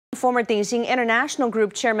Former Ting International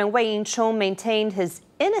Group Chairman Ying-chung maintained his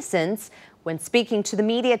innocence when speaking to the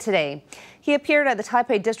media today. He appeared at the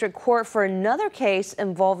Taipei District Court for another case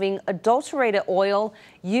involving adulterated oil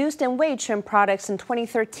used in Wei Chuan products in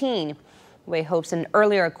 2013. Wei hopes an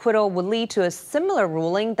earlier acquittal would lead to a similar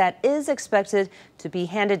ruling that is expected to be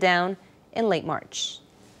handed down in late March.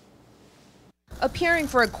 Appearing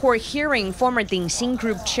for a court hearing, former Ting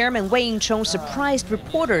Group Chairman Wei Ying-chung surprised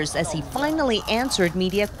reporters as he finally answered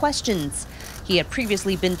media questions. He had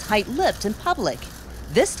previously been tight-lipped in public.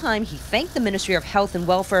 This time, he thanked the Ministry of Health and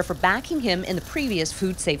Welfare for backing him in the previous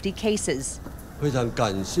food safety cases.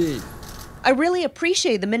 I really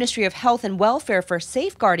appreciate the Ministry of Health and Welfare for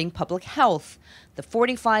safeguarding public health. The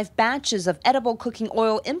 45 batches of edible cooking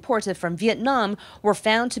oil imported from Vietnam were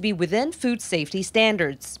found to be within food safety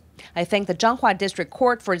standards. I thank the Changhua District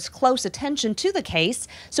Court for its close attention to the case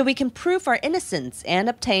so we can prove our innocence and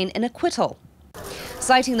obtain an acquittal.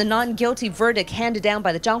 Citing the non-guilty verdict handed down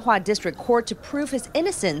by the Changhua District Court to prove his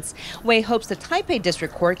innocence, Wei hopes the Taipei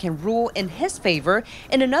District Court can rule in his favor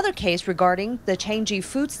in another case regarding the Chang Chi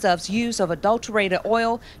Foodstuff's use of adulterated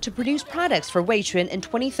oil to produce products for Wei Chuan in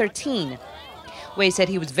 2013. Wei said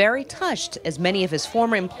he was very touched as many of his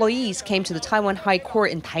former employees came to the Taiwan High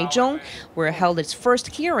Court in Taichung, where it held its first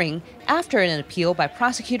hearing after an appeal by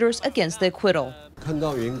prosecutors against the acquittal.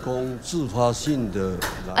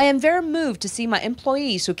 I am very moved to see my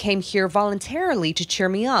employees who came here voluntarily to cheer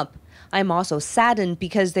me up. I am also saddened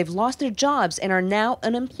because they've lost their jobs and are now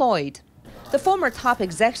unemployed. The former top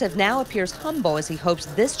executive now appears humble as he hopes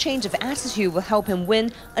this change of attitude will help him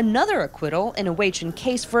win another acquittal in a Wei Chuan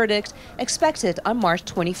case verdict expected on March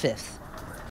 25th.